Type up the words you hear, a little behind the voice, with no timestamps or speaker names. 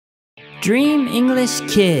Dream English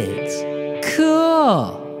Kids.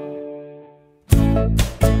 Cool!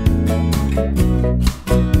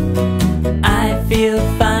 I feel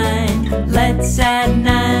fine, let's add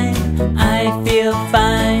 9. I feel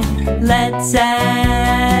fine, let's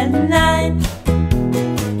add 9.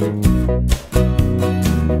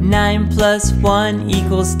 9 plus 1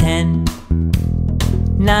 equals 10.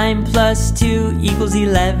 9 plus 2 equals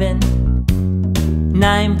 11.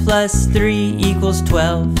 9 plus 3 equals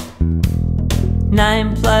 12.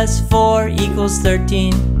 9 plus 4 equals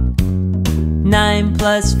 13. 9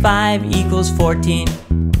 plus 5 equals 14.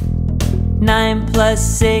 9 plus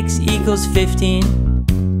 6 equals 15.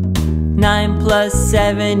 9 plus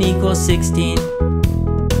 7 equals 16.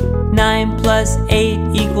 9 plus 8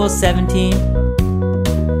 equals 17.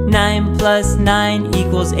 9 plus 9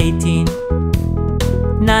 equals 18.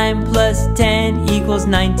 9 plus 10 equals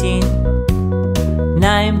 19.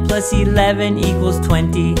 9 plus 11 equals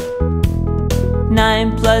 20.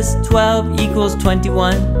 9 plus 12 equals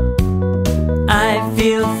 21. I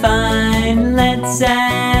feel fine, let's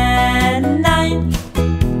add 9.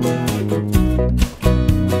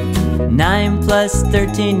 9 plus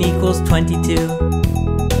 13 equals 22.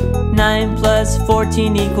 9 plus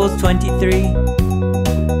 14 equals 23.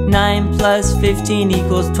 9 plus 15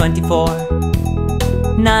 equals 24.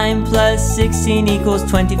 9 plus 16 equals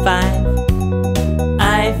 25.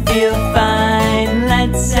 I feel fine,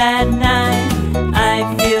 let's add 9.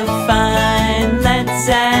 I feel fine, let's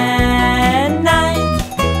add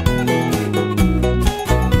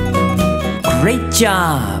 9. Great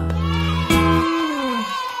job!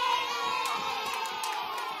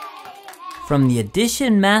 From the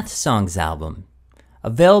Edition Math Songs album.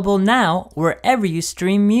 Available now wherever you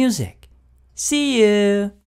stream music. See you!